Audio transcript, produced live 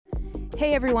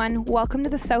Hey everyone, welcome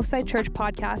to the Southside Church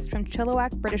podcast from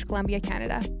Chilliwack, British Columbia,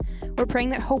 Canada. We're praying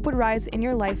that hope would rise in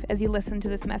your life as you listen to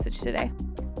this message today.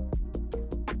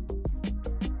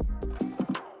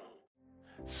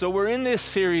 So we're in this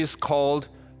series called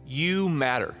You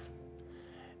Matter.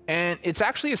 And it's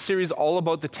actually a series all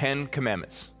about the 10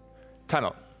 Commandments. Time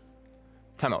out.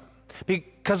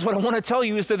 Because what I want to tell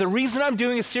you is that the reason I'm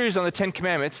doing a series on the 10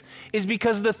 Commandments is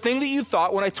because the thing that you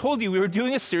thought when I told you we were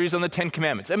doing a series on the 10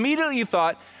 Commandments, immediately you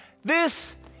thought,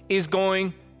 this is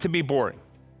going to be boring.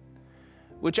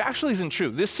 Which actually isn't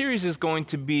true. This series is going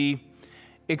to be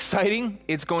exciting,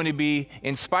 it's going to be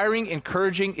inspiring,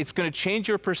 encouraging, it's going to change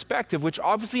your perspective, which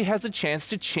obviously has a chance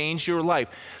to change your life.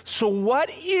 So what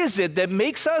is it that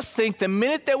makes us think the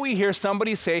minute that we hear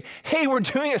somebody say, hey, we're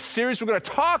doing a series, we're going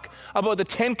to talk about the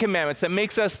 10 Commandments, that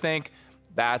makes us think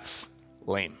that's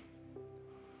lame?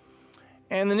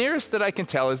 And the nearest that I can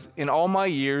tell is in all my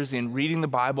years in reading the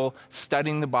Bible,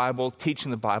 studying the Bible, teaching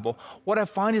the Bible, what I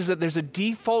find is that there's a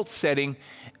default setting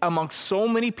amongst so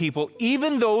many people,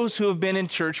 even those who have been in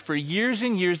church for years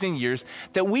and years and years,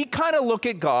 that we kind of look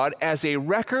at God as a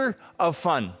wrecker of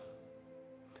fun.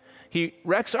 He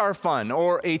wrecks our fun,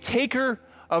 or a taker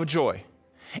of joy.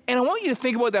 And I want you to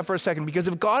think about that for a second, because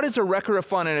if God is a wrecker of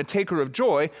fun and a taker of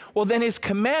joy, well, then his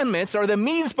commandments are the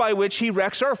means by which he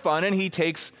wrecks our fun and he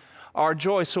takes our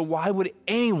joy. So why would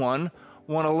anyone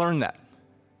want to learn that?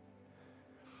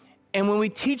 And when we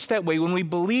teach that way, when we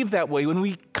believe that way, when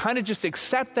we kind of just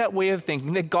accept that way of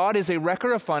thinking, that God is a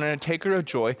wrecker of fun and a taker of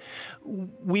joy,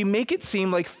 we make it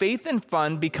seem like faith and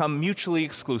fun become mutually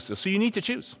exclusive. So you need to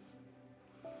choose.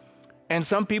 And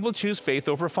some people choose faith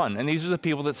over fun. And these are the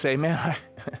people that say, man,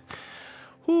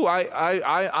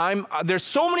 there's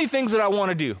so many things that I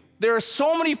want to do. There are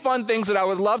so many fun things that I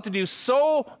would love to do,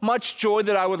 so much joy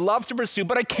that I would love to pursue,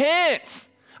 but I can't.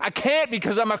 I can't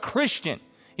because I'm a Christian,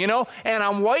 and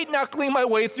I'm white-knuckling my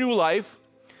way through life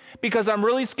because I'm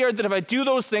really scared that if I do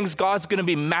those things, God's going to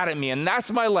be mad at me, and that's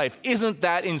my life. Isn't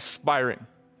that inspiring?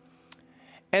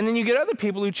 And then you get other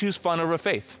people who choose fun over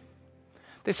faith.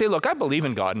 They say, look, I believe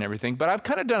in God and everything, but I've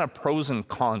kind of done a pros and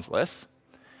cons list,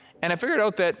 and I figured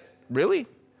out that, really,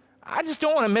 I just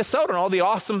don't want to miss out on all the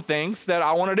awesome things that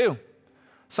I want to do.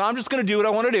 So I'm just going to do what I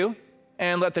want to do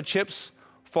and let the chips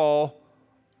fall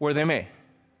where they may.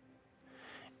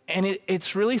 And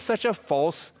it's really such a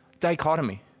false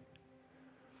dichotomy.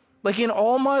 Like in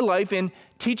all my life in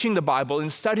teaching the Bible, in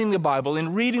studying the Bible,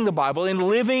 in reading the Bible, in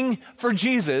living for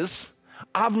Jesus,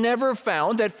 I've never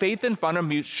found that faith and fun are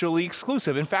mutually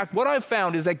exclusive. In fact, what I've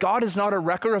found is that God is not a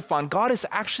wrecker of fun. God is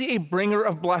actually a bringer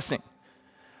of blessing.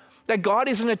 That God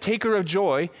isn't a taker of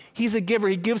joy, he's a giver.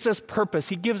 He gives us purpose,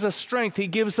 he gives us strength, he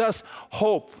gives us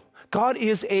hope. God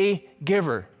is a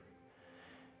giver.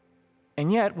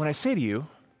 And yet, when I say to you,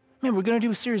 man, we're going to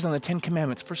do a series on the 10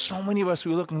 Commandments, for so many of us,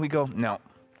 we look and we go, no.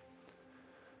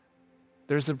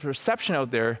 There's a perception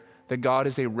out there that God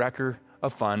is a wrecker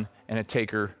of fun and a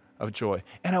taker of joy.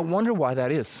 And I wonder why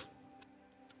that is.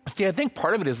 See, I think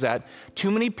part of it is that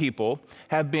too many people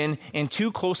have been in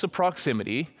too close a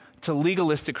proximity to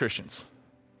legalistic Christians.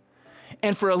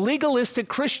 And for a legalistic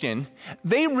Christian,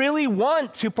 they really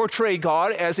want to portray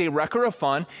God as a wrecker of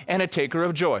fun and a taker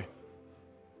of joy.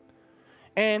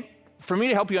 And for me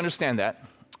to help you understand that,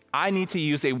 I need to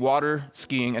use a water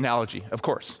skiing analogy, of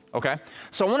course, okay?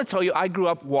 So I want to tell you, I grew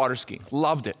up water skiing,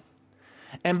 loved it.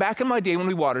 And back in my day when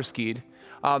we water skied,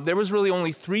 there was really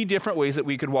only 3 different ways that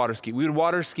we could water ski. We would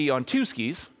water ski on 2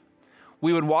 skis,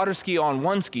 we would water ski on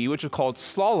 1 ski, which is called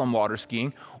slalom water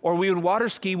skiing, or we would water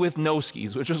ski with no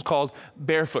skis, which is called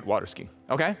barefoot water skiing,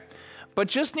 okay? But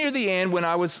just near the end, when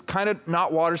I was kind of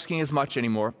not water skiing as much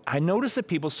anymore, I noticed that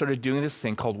people started doing this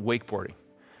thing called wakeboarding.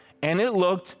 And it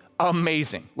looked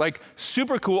amazing, like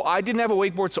super cool. I didn't have a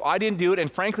wakeboard, so I didn't do it,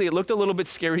 and frankly, it looked a little bit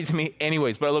scary to me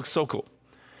anyways, but it looked so cool.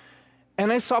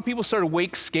 And I saw people started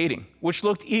wake skating, which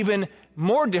looked even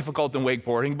more difficult than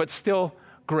wakeboarding, but still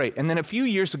great. And then a few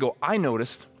years ago, I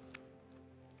noticed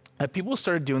that people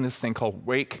started doing this thing called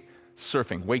wake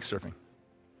surfing.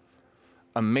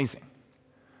 Amazing.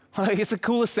 Like, it's the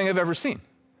coolest thing I've ever seen.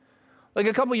 Like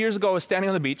a couple years ago, I was standing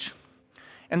on the beach,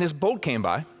 and this boat came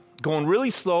by, going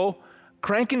really slow,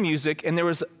 cranking music, and there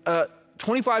was a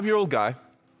 25-year-old guy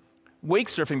wake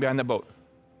surfing behind the boat.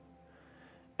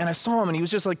 And I saw him, and he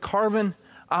was just like carving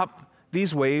up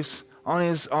these waves on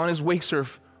his wake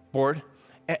surf board.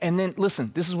 And then,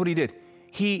 listen, this is what he did.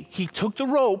 He took the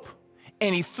rope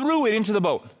and he threw it into the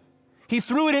boat.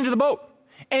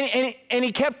 And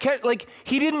he kept, like,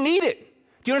 he didn't need it.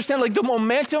 Do you understand? Like, the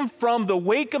momentum from the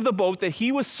wake of the boat that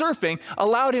he was surfing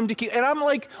allowed him to keep, and I'm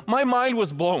like, my mind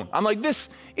was blown. I'm like, this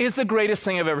is the greatest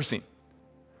thing I've ever seen.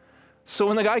 So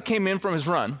when the guy came in from his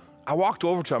run, I walked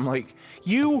over to him like,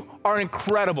 you are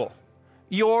incredible.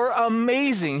 You're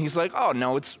amazing. He's like, oh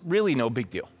no, it's really no big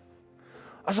deal.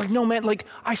 I was like, no man, like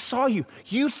I saw you.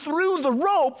 You threw the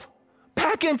rope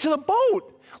back into the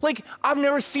boat. Like I've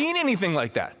never seen anything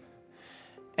like that.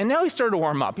 And now he started to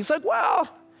warm up. He's like, well,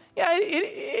 yeah, it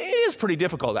is pretty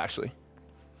difficult actually.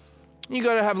 You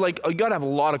gotta have a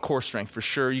lot of core strength for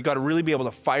sure. You gotta really be able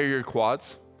to fire your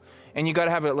quads. And you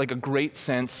gotta have a great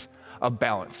sense of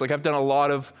balance. Like I've done a lot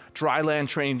of dry land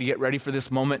training to get ready for this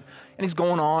moment. And he's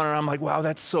going on and I'm like, wow,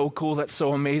 that's so cool. That's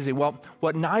so amazing. Well,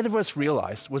 what neither of us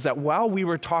realized was that while we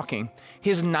were talking,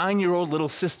 his 9-year-old little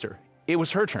sister, it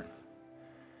was her turn.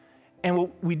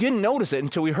 And we didn't notice it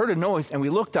until we heard a noise and we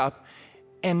looked up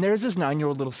and there's his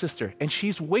 9-year-old little sister and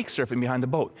she's wake surfing behind the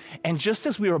boat. And just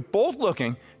as we were both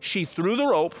looking, she threw the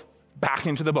rope back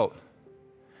into the boat.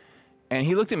 And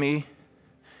he looked at me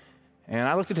and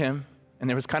I looked at him. And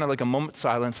there was kind of like a moment's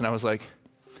silence, and I was like,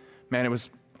 man, it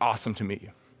was awesome to meet you.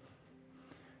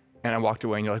 And I walked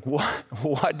away, and you're like,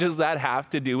 what does that have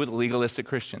to do with legalistic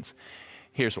Christians?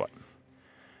 Here's what.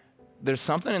 There's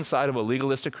something inside of a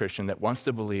legalistic Christian that wants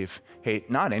to believe, hey,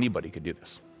 not anybody could do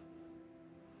this.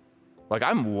 Like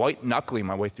I'm white knuckling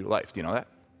my way through life, do you know that?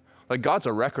 Like God's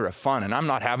a wrecker of fun, and I'm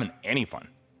not having any fun.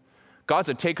 God's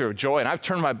a taker of joy, and I've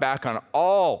turned my back on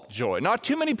all joy. Not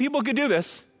too many people could do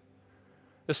this.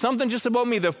 There's something just about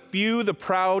me, the few, the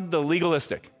proud, the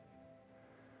legalistic.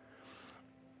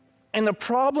 And the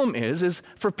problem is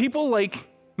for people like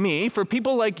me, for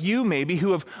people like you maybe,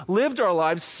 who have lived our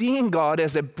lives seeing God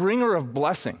as a bringer of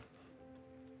blessing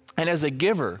and as a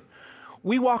giver,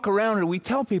 we walk around and we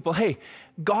tell people, hey,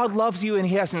 God loves you and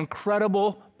he has an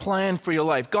incredible plan for your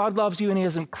life. God loves you and he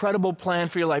has an incredible plan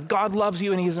for your life. God loves you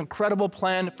and he has an incredible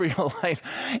plan for your life.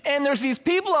 And there's these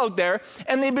people out there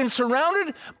and they've been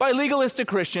surrounded by legalistic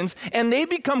Christians and they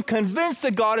become convinced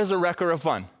that God is a wrecker of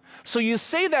fun. So you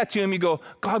say that to him, you go,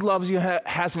 God loves you,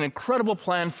 has an incredible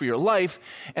plan for your life.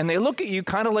 And they look at you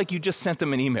kind of like you just sent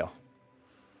them an email.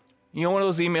 You know, one of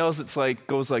those emails that's like,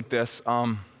 goes like this.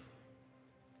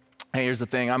 Hey, here's the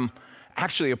thing. I'm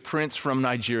actually a prince from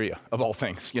Nigeria, of all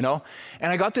things, you know?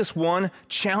 And I got this one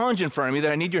challenge in front of me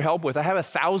that I need your help with. I have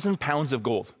 1,000 pounds of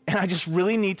gold, and I just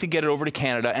really need to get it over to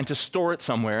Canada and to store it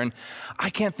somewhere. And I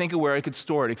can't think of where I could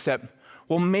store it except,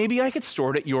 well, maybe I could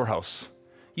store it at your house.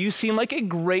 You seem like a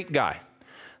great guy.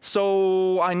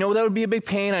 So I know that would be a big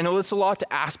pain. I know it's a lot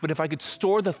to ask, but if I could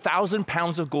store the 1,000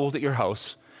 pounds of gold at your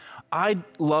house, I'd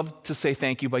love to say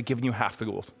thank you by giving you half the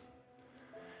gold.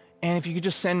 And if you could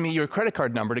just send me your credit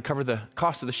card number to cover the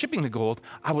cost of the shipping the gold,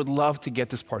 I would love to get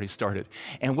this party started.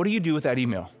 And what do you do with that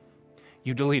email?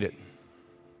 You delete it.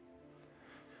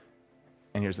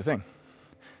 And here's the thing.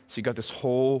 So you got this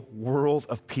whole world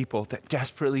of people that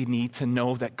desperately need to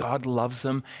know that God loves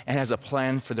them and has a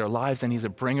plan for their lives and he's a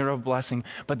bringer of blessing,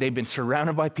 but they've been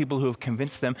surrounded by people who have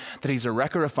convinced them that he's a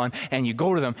wrecker of fun, and you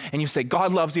go to them and you say,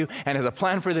 God loves you and has a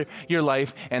plan for your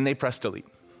life, and they press delete.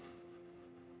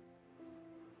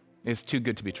 It's too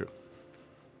good to be true.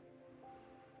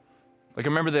 Like I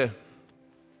remember the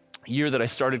year that I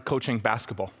started coaching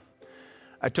basketball.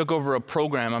 I took over a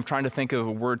program. I'm trying to think of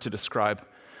a word to describe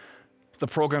the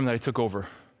program that I took over.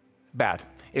 Bad.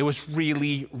 It was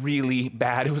really, really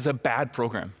bad. It was a bad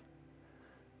program.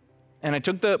 And I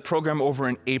took the program over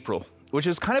in April, which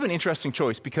is kind of an interesting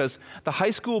choice because the high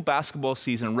school basketball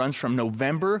season runs from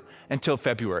November until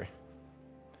February.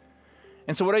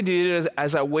 And so what I did is,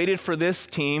 as I waited for this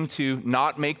team to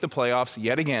not make the playoffs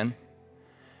yet again,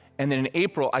 and then in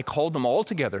April, I called them all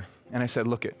together, and I said,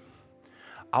 look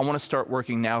I want to start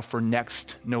working now for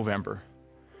next November,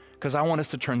 because I want us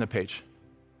to turn the page.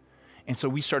 And so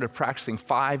we started practicing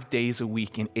 5 days a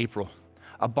week in April.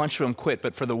 A bunch of them quit,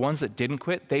 but for the ones that didn't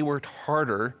quit, they worked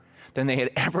harder than they had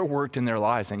ever worked in their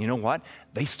lives. And you know what?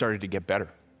 They started to get better.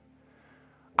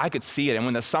 I could see it. And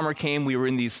when the summer came, we were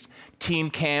in these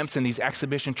team camps and these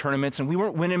exhibition tournaments, and we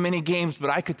weren't winning many games, but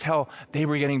I could tell they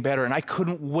were getting better. And I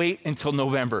couldn't wait until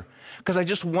November because I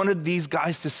just wanted these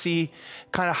guys to see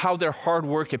kind of how their hard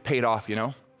work had paid off, you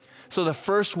know? So the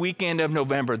first weekend of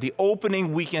November, the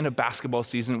opening weekend of basketball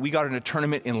season, we got in a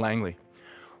tournament in Langley.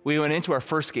 We went into our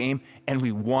first game and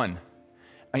we won.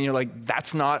 And you're like,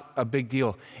 that's not a big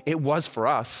deal. It was for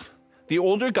us. The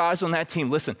older guys on that team,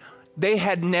 listen, they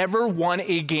had never won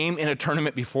a game in a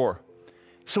tournament before.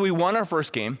 So we won our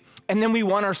first game, and then we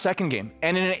won our second game.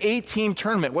 And in an 8-team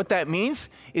tournament, what that means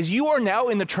is you are now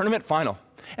in the tournament final.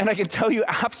 And I can tell you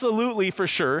absolutely for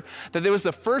sure that it was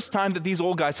the first time that these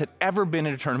old guys had ever been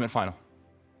in a tournament final.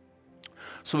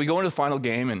 So we go into the final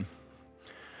game, and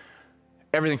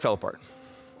everything fell apart.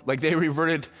 Like they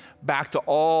reverted back to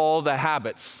all the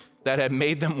habits that had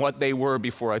made them what they were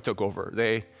before I took over.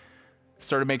 They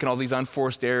started making all these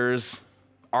unforced errors,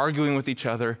 arguing with each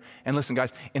other. And listen,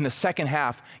 guys, in the second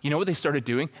half, you know what they started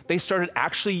doing? They started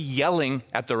actually yelling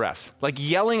at the refs, like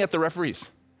yelling at the referees.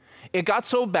 It got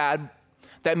so bad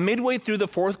that midway through the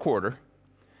fourth quarter,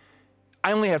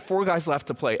 I only had 4 guys left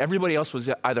to play. Everybody else was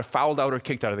either fouled out or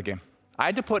kicked out of the game. I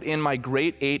had to put in my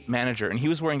grade 8 manager, and he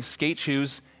was wearing skate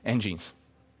shoes and jeans.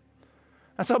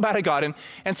 That's how bad it got.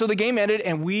 And so the game ended,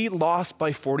 and we lost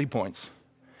by 40 points.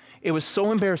 It was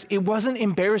so embarrassing. It wasn't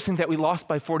embarrassing that we lost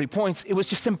by 40 points. It was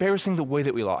just embarrassing the way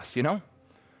that we lost, you know?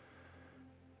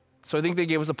 So I think they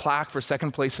gave us a plaque for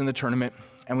second place in the tournament,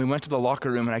 and we went to the locker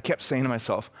room, and I kept saying to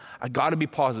myself, I got to be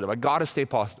positive. I got to stay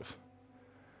positive.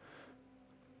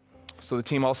 So the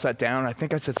team all sat down, and I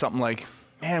think I said something like,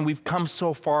 man, we've come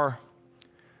so far.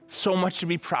 So much to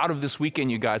be proud of this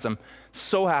weekend, you guys. I'm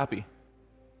so happy.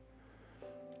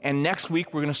 And next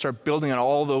week, we're going to start building on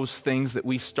all those things that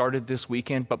we started this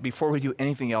weekend. But before we do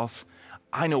anything else,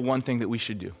 I know one thing that we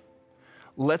should do.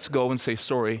 Let's go and say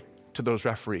sorry to those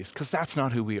referees, because that's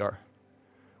not who we are.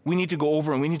 We need to go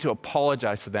over and we need to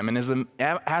apologize to them. And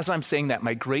as I'm saying that,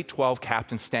 my grade 12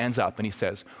 captain stands up and he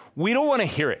says, we don't want to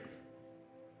hear it.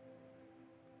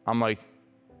 I'm like,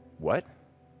 what?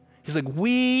 He's like,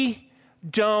 we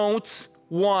don't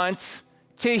want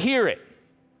to hear it.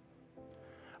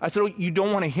 I said, oh, you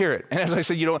don't want to hear it. And as I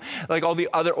said, you don't, like all the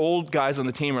other old guys on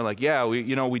the team are like, yeah,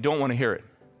 we don't want to hear it.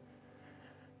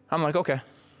 I'm like, okay,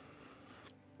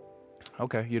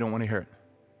 you don't want to hear it.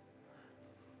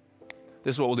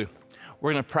 This is what we'll do.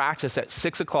 We're going to practice at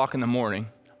 6 o'clock in the morning,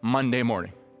 Monday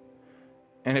morning.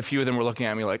 And a few of them were looking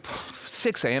at me like,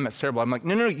 6 a.m., that's terrible. I'm like,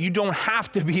 no, you don't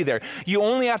have to be there. You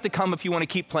only have to come if you want to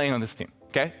keep playing on this team,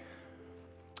 okay?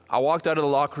 I walked out of the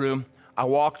locker room. I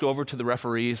walked over to the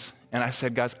referees, and I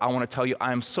said, guys, I want to tell you,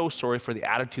 I am so sorry for the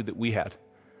attitude that we had.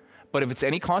 But if it's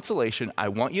any consolation, I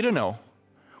want you to know,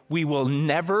 we will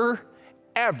never,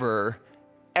 ever,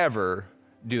 ever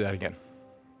do that again.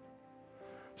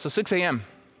 So 6 a.m.,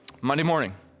 Monday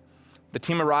morning, the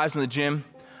team arrives in the gym.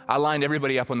 I lined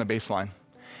everybody up on the baseline.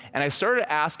 And I started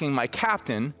asking my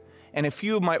captain and a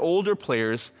few of my older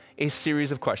players a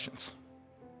series of questions.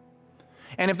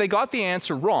 And if they got the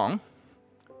answer wrong,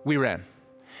 we ran.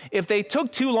 If they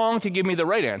took too long to give me the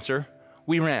right answer,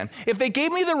 we ran. If they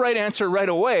gave me the right answer right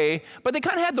away, but they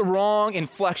kind of had the wrong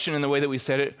inflection in the way that we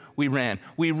said it, we ran.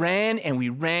 We ran and we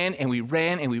ran and we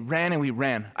ran and we ran and we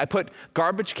ran. I put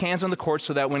garbage cans on the court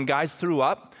so that when guys threw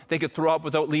up, they could throw up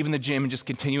without leaving the gym and just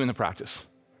continue in the practice.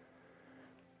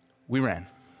 We ran.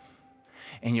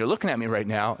 And you're looking at me right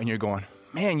now and you're going,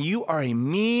 man, you are a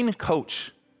mean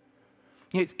coach.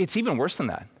 It's even worse than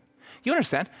that. You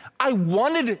understand? I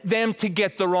wanted them to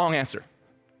get the wrong answer.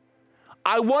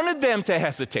 I wanted them to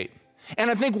hesitate.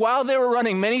 And I think while they were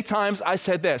running, many times I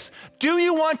said this, do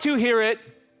you want to hear it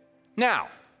now?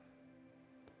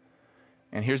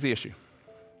 And here's the issue.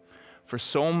 For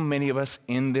so many of us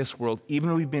in this world, even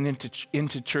when we've been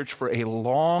into church for a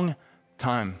long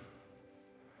time,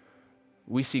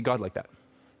 we see God like that.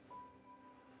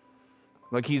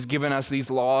 Like he's given us these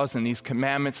laws and these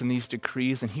commandments and these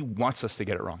decrees, and he wants us to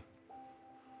get it wrong.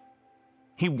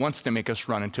 He wants to make us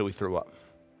run until we throw up.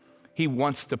 He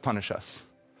wants to punish us.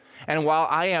 And while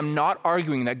I am not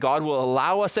arguing that God will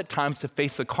allow us at times to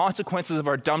face the consequences of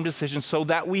our dumb decisions so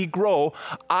that we grow,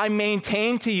 I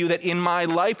maintain to you that in my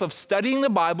life of studying the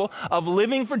Bible, of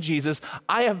living for Jesus,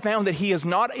 I have found that he is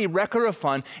not a wrecker of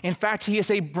fun. In fact, he is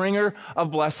a bringer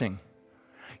of blessing.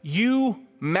 You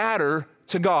matter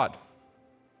to God.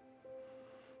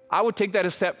 I would take that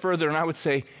a step further and I would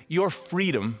say your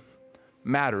freedom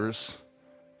matters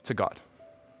to God.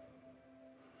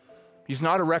 He's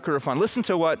not a wrecker of fun. Listen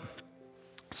to what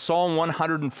Psalm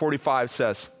 145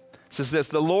 says. It says this,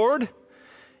 the Lord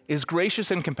is gracious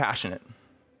and compassionate,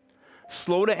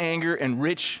 slow to anger and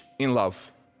rich in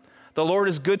love. The Lord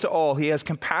is good to all. He has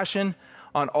compassion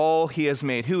on all he has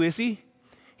made. Who is he?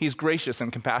 He's gracious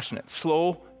and compassionate,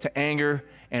 slow to anger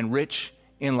and rich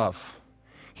in love.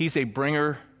 He's a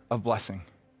bringer of blessing.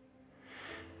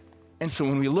 And so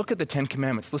when we look at the 10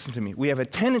 Commandments, listen to me, we have a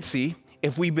tendency,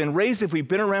 if we've been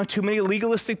around too many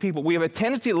legalistic people, we have a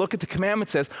tendency to look at the commandment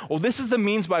says, oh, this is the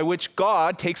means by which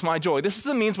God takes my joy. This is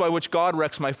the means by which God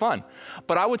wrecks my fun.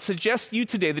 But I would suggest to you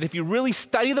today that if you really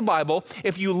study the Bible,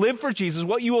 if you live for Jesus,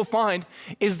 what you will find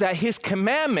is that his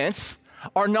commandments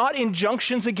are not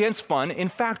injunctions against fun. In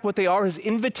fact, what they are is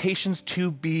invitations to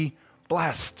be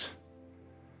blessed.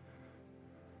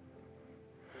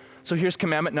 So here's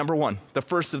commandment number 1, the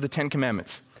first of the 10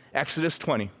 commandments, Exodus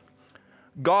 20.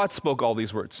 God spoke all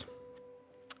these words.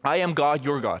 I am God,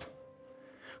 your God,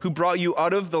 who brought you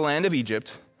out of the land of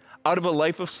Egypt. out of a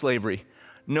life of slavery.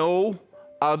 No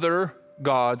other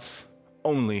gods,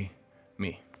 only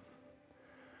me.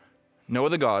 No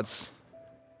other gods,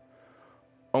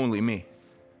 only me.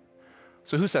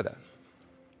 So who said that?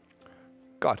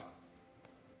 God.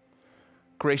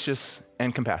 Gracious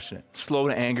and compassionate, slow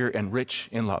to anger and rich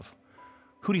in love.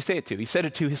 Who did he say it to? He said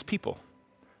it to his people,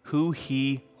 who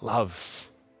he loves.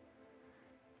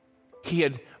 He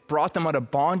had brought them out of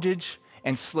bondage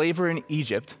and slavery in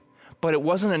Egypt, but it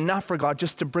wasn't enough for God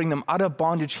just to bring them out of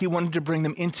bondage. He wanted to bring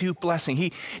them into blessing.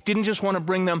 He didn't just want to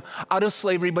bring them out of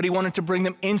slavery, but he wanted to bring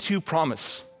them into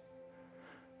promise.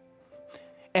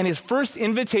 And his first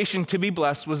invitation to be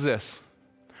blessed was this: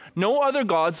 no other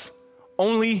gods,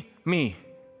 only me.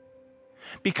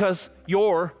 Because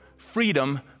your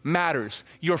freedom matters.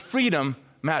 Your freedom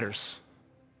matters.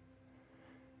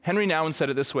 Henry Nouwen said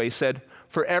it this way. He said,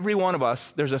 for every one of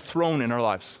us, there's a throne in our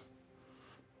lives.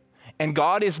 And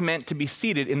God is meant to be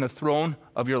seated in the throne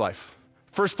of your life.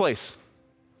 First place,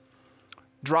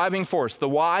 driving force, the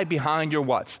why behind your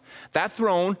what's. That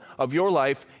throne of your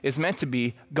life is meant to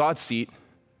be God's seat.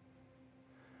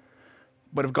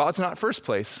 But if God's not first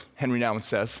place, Henry Nouwen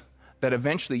says, that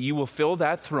eventually you will fill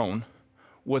that throne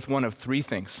with one of three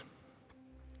things: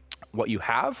 what you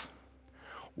have,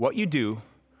 what you do,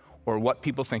 or what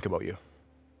people think about you.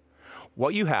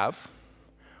 What you have,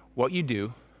 what you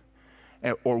do,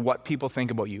 or what people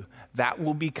think about you. That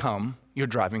will become your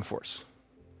driving force.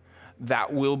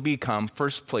 That will become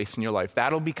first place in your life.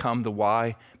 That'll become the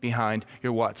why behind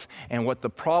your what's. And what the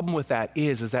problem with that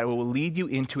is that it will lead you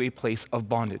into a place of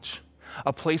bondage.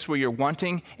 A place where you're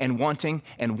wanting and wanting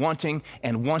and wanting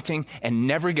and wanting and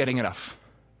never getting enough.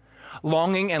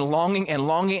 Longing and longing and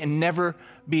longing and never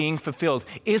being fulfilled.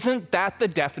 Isn't that the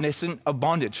definition of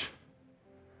bondage?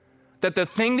 That the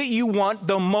thing that you want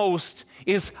the most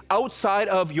is outside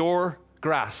of your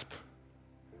grasp.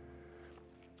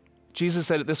 Jesus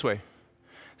said it this way: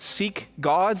 seek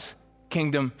God's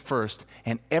kingdom first,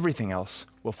 and everything else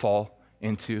will fall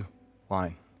into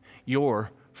line.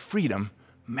 Your freedom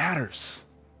matters.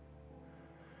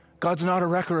 God's not a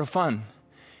wrecker of fun.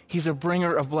 He's a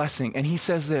bringer of blessing. And he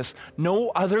says this: no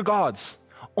other gods,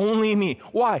 only me.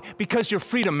 Why? Because your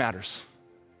freedom matters.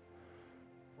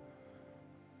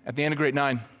 At the end of grade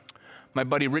 9, my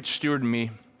buddy Rich Stewart and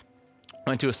me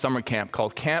went to a summer camp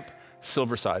called Camp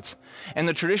Silversides. And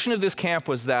the tradition of this camp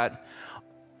was that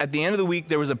at the end of the week,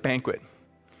 there was a banquet.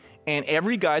 And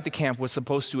every guy at the camp was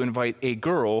supposed to invite a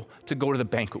girl to go to the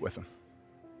banquet with him.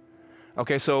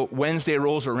 Okay, so Wednesday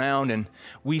rolls around and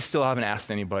we still haven't asked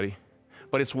anybody.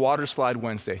 But it's Water Slide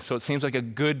Wednesday, so it seems like a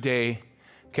good day,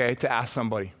 okay, to ask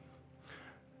somebody.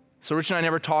 So Rich and I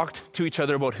never talked to each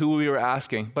other about who we were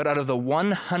asking, but out of the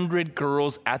 100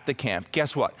 girls at the camp,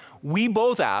 guess what? We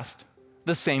both asked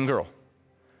the same girl.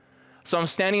 So I'm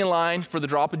standing in line for the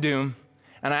drop of doom,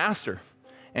 and I asked her,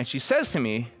 and she says to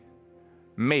me,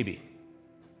 maybe.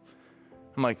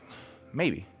 I'm like,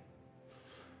 maybe?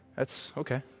 That's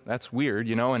okay. That's weird,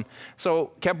 you know? And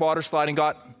so kept water sliding,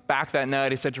 got back that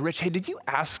night. I said to Rich, hey, did you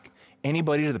ask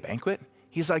anybody to the banquet?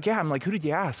 He's like, yeah. I'm like, who did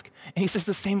you ask? And he says,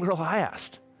 the same girl I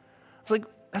asked. I was like,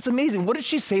 that's amazing. What did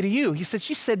she say to you? He said,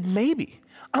 she said maybe.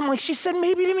 I'm like, she said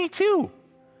maybe to me too.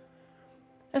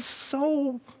 That's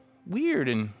so weird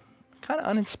and kind of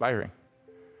uninspiring.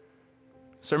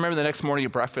 So I remember the next morning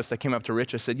at breakfast, I came up to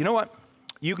Rich. I said, you know what?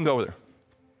 You can go with her.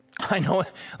 I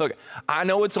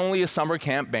know it's only a summer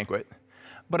camp banquet,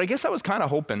 but I guess I was kind of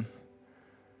hoping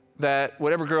that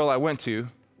whatever girl I went to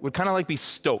would kind of like be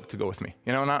stoked to go with me.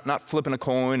 You know, not flipping a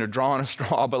coin or drawing a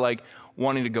straw, but like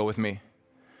wanting to go with me.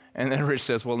 And then Rich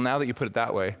says, well, now that you put it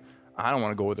that way, I don't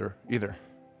want to go with her either.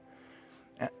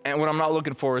 And what I'm not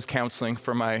looking for is counseling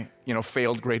for my,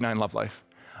 failed grade 9 love life.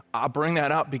 I'll bring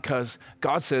that up because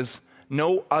God says,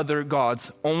 no other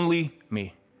gods, only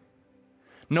me.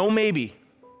 No maybe.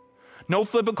 No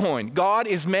flip a coin. God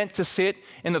is meant to sit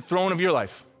in the throne of your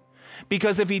life.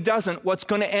 Because if he doesn't, what's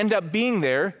going to end up being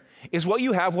there is what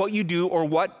you have, what you do, or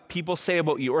what people say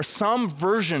about you, or some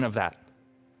version of that.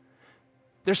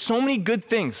 There's so many good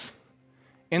things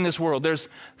in this world. There's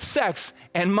sex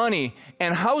and money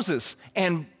and houses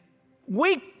and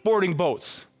wakeboarding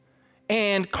boats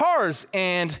and cars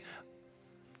and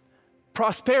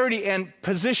prosperity and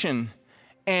position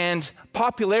and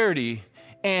popularity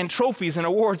and trophies and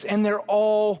awards, and they're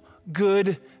all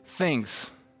good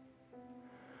things.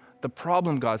 The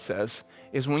problem, God says,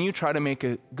 is when you try to make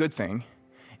a good thing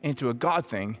into a God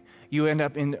thing, you end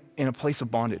up in a place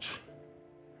of bondage.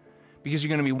 Because you're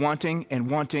going to be wanting and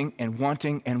wanting and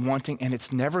wanting and wanting, and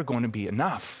it's never going to be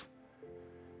enough.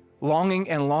 longing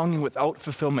and longing without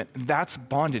fulfillment. That's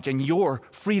bondage, and your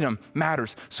freedom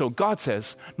matters. So God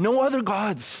says, no other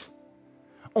gods,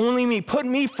 only me. Put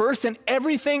me first, and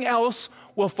everything else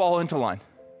will fall into line.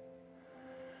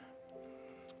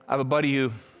 I have a buddy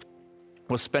who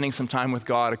was spending some time with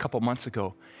God a couple months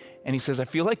ago, and he says, I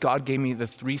feel like God gave me the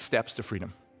 3 steps to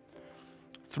freedom.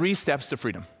 3 steps to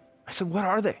freedom. I said, what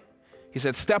are they? He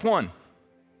said, step 1,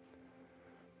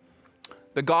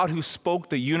 the God who spoke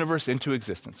the universe into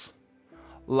existence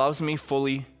loves me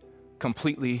fully,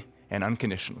 completely, and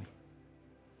unconditionally.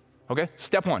 Okay,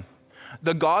 step 1,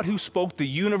 the God who spoke the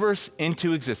universe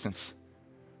into existence.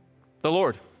 The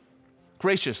Lord,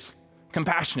 gracious,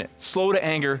 compassionate, slow to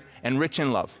anger, and rich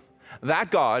in love.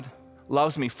 That God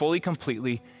loves me fully,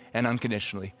 completely, and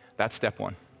unconditionally. That's step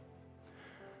 1.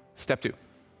 Step 2,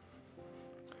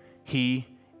 He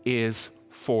is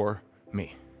for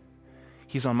me.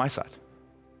 He's on my side.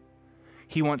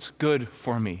 He wants good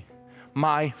for me.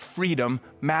 My freedom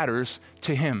matters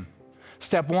to him.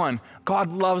 Step 1,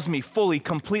 God loves me fully,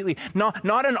 completely. Not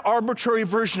an arbitrary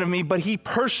version of me, but he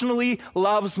personally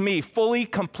loves me fully,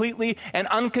 completely, and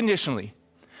unconditionally.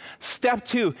 Step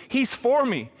 2, he's for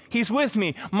me. He's with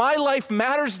me. My life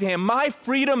matters to him. My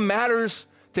freedom matters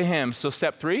to him. So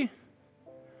step 3,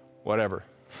 whatever.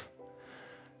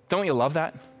 Don't you love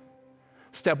that?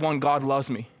 Step 1, God loves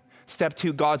me. Step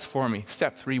 2, God's for me.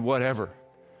 Step 3, whatever.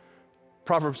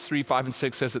 Proverbs 3, 5, and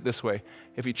 6 says it this way.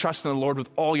 If you trust in the Lord with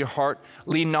all your heart,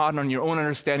 lean not on your own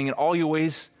understanding, in all your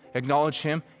ways acknowledge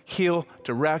him, he'll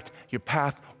direct your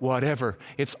path, whatever.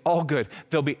 It's all good.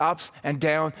 There'll be ups and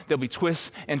downs, there'll be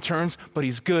twists and turns, but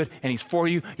he's good and he's for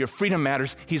you. Your freedom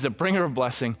matters. He's a bringer of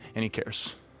blessing and he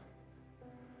cares.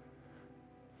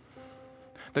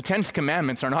 The 10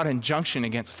 Commandments are not an injunction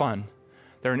against fun.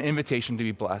 They're an invitation to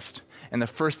be blessed. And the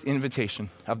first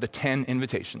invitation of the 10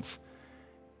 invitations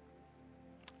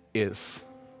is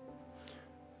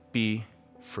be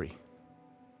free.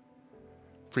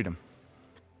 Freedom.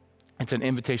 It's an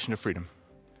invitation to freedom.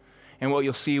 And what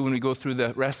you'll see when we go through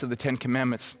the rest of the 10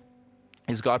 Commandments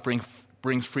is God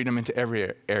brings freedom into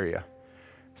every area.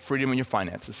 Freedom in your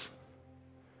finances.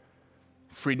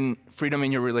 Freedom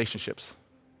in your relationships.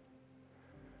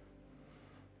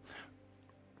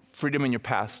 Freedom in your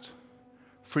past.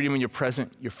 Freedom in your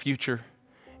present, your future,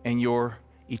 and your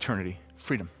eternity.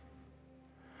 Freedom.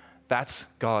 That's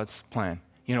God's plan.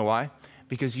 You know why?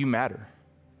 Because you matter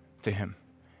to him,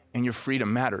 and your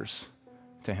freedom matters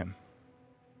to him.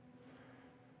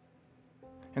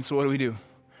 And so what do?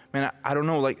 Man, I don't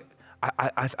know,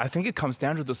 I think it comes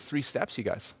down to those 3 steps, you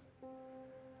guys.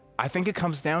 I think it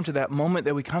comes down to that moment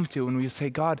that we come to when we say,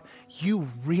 God, you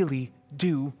really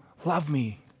do love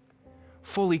me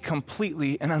fully,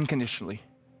 completely, and unconditionally.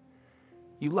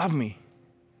 You love me,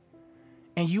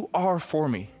 and you are for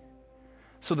me.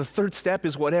 So the 3rd step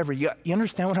is whatever. You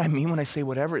understand what I mean when I say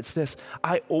whatever? It's this.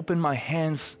 I open my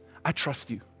hands. I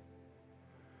trust you.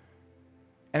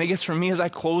 And I guess for me, as I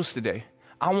close today,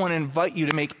 I want to invite you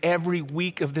to make every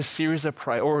week of this series a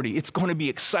priority. It's going to be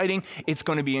exciting. It's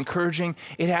going to be encouraging.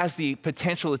 It has the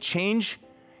potential to change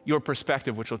your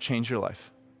perspective, which will change your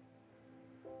life.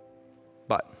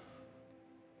 But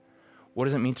what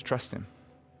does it mean to trust him?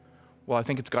 Well, I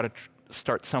think it's got to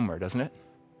start somewhere, doesn't it?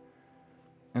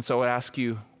 And so I ask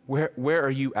you, where are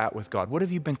you at with God? What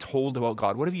have you been told about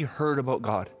God? What have you heard about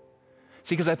God?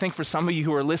 See, because I think for some of you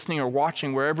who are listening or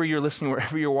watching, wherever you're listening,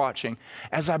 wherever you're watching,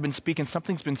 as I've been speaking,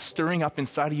 something's been stirring up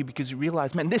inside of you because you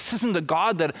realize, man, this isn't the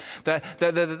God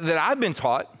that I've been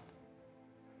taught.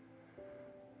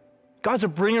 God's a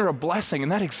bringer of blessing,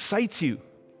 and that excites you.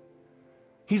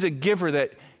 He's a giver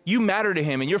that you matter to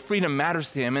him, and your freedom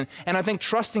matters to him. And I think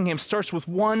trusting him starts with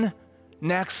one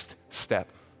next step.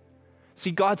 See,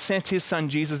 God sent his son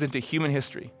Jesus into human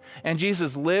history, and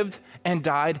Jesus lived and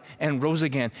died and rose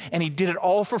again, and he did it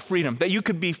all for freedom, that you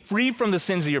could be free from the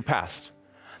sins of your past,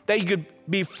 that you could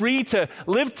be free to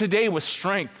live today with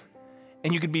strength,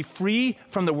 and you could be free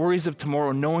from the worries of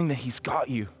tomorrow, knowing that he's got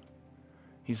you.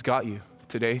 He's got you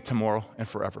today, tomorrow, and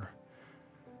forever.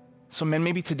 So man,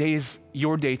 maybe today is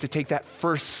your day to take that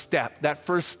first step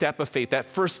of faith, that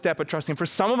first step of trusting. For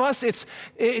some of us,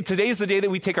 today is the day that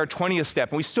we take our 20th step,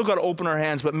 and we still got to open our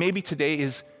hands, but maybe today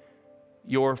is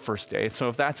your first day. So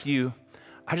if that's you,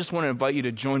 I just want to invite you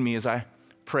to join me as I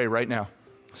pray right now.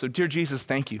 So dear Jesus,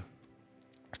 thank you.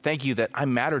 Thank you that I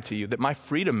matter to you, that my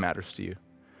freedom matters to you.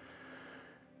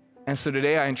 And so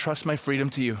today I entrust my freedom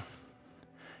to you.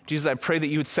 Jesus, I pray that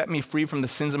you would set me free from the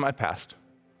sins of my past.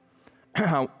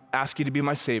 I'll ask you to be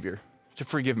my Savior, to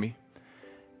forgive me.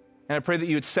 And I pray that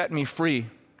you would set me free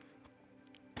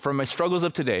from my struggles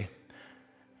of today,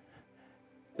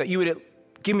 that you would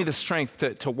give me the strength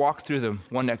to walk through them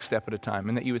one next step at a time,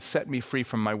 and that you would set me free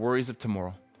from my worries of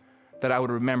tomorrow, that I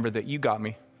would remember that you got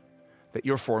me, that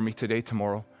you're for me today,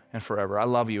 tomorrow, and forever. I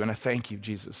love you, and I thank you,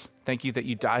 Jesus. Thank you that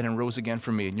you died and rose again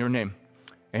for me. In your name,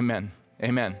 amen.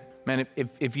 Amen. Man,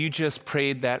 if you just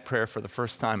prayed that prayer for the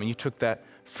first time and you took that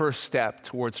first step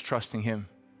towards trusting him,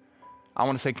 I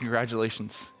want to say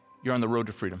congratulations. You're on the road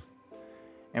to freedom.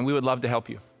 And we would love to help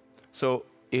you. So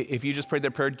if you just prayed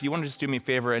that prayer, do you want to just do me a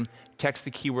favor and text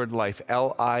the keyword LIFE,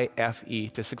 L-I-F-E,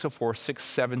 to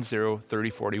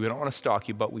 604-670-3040. We don't want to stalk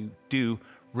you, but we do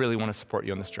really want to support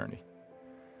you on this journey.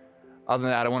 Other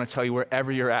than that, I want to tell you,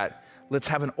 wherever you're at, let's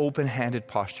have an open-handed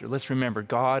posture. Let's remember,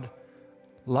 God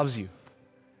loves you.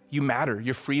 You matter.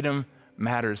 Your freedom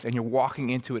matters, and you're walking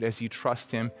into it as you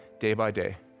trust him day by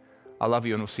day. I love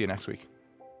you, and we'll see you next week.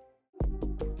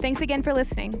 Thanks again for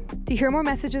listening. To hear more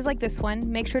messages like this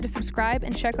one, make sure to subscribe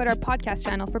and check out our podcast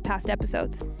channel for past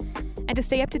episodes. And to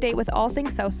stay up to date with all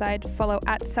things Southside, follow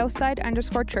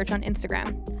 @Southside_church on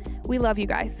Instagram. We love you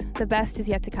guys. The best is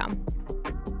yet to come.